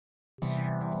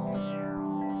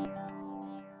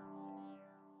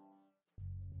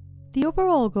The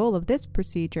overall goal of this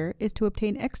procedure is to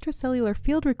obtain extracellular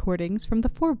field recordings from the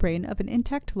forebrain of an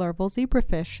intact larval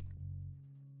zebrafish.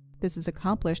 This is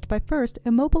accomplished by first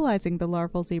immobilizing the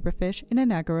larval zebrafish in an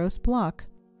agarose block.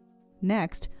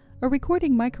 Next, a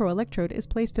recording microelectrode is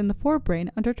placed in the forebrain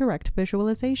under direct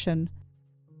visualization.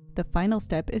 The final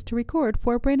step is to record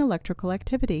forebrain electrical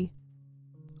activity.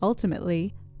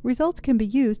 Ultimately, results can be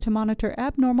used to monitor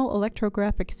abnormal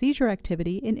electrographic seizure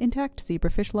activity in intact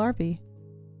zebrafish larvae.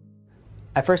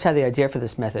 I first had the idea for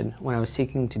this method when I was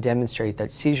seeking to demonstrate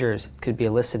that seizures could be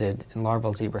elicited in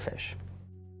larval zebrafish.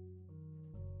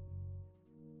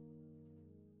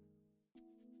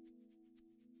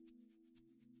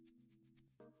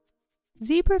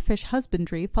 Zebrafish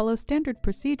husbandry follows standard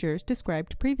procedures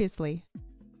described previously.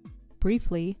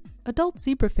 Briefly, adult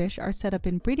zebrafish are set up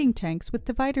in breeding tanks with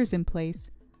dividers in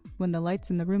place. When the lights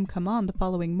in the room come on the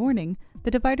following morning, the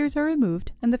dividers are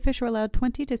removed and the fish are allowed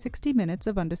 20 to 60 minutes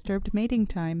of undisturbed mating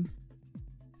time.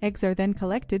 Eggs are then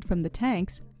collected from the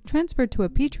tanks, transferred to a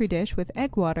petri dish with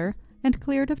egg water, and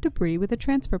cleared of debris with a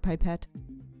transfer pipette.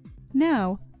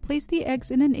 Now, place the eggs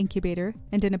in an incubator,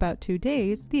 and in about 2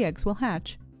 days, the eggs will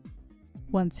hatch.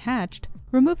 Once hatched,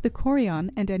 remove the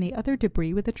chorion and any other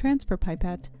debris with a transfer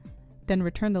pipette. Then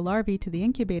return the larvae to the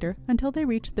incubator until they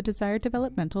reach the desired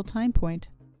developmental time point.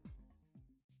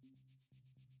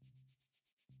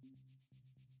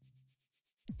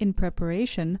 In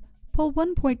preparation, pull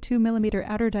 1.2 mm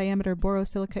outer diameter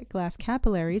borosilicate glass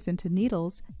capillaries into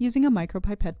needles using a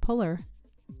micropipette puller.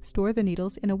 Store the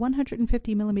needles in a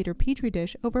 150 mm petri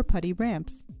dish over putty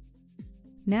ramps.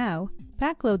 Now,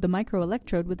 backload the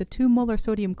microelectrode with a 2 molar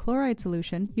sodium chloride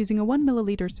solution using a 1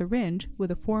 ml syringe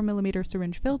with a 4 mm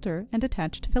syringe filter and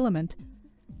attached filament.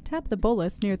 Tap the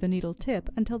bolus near the needle tip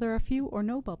until there are few or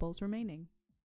no bubbles remaining.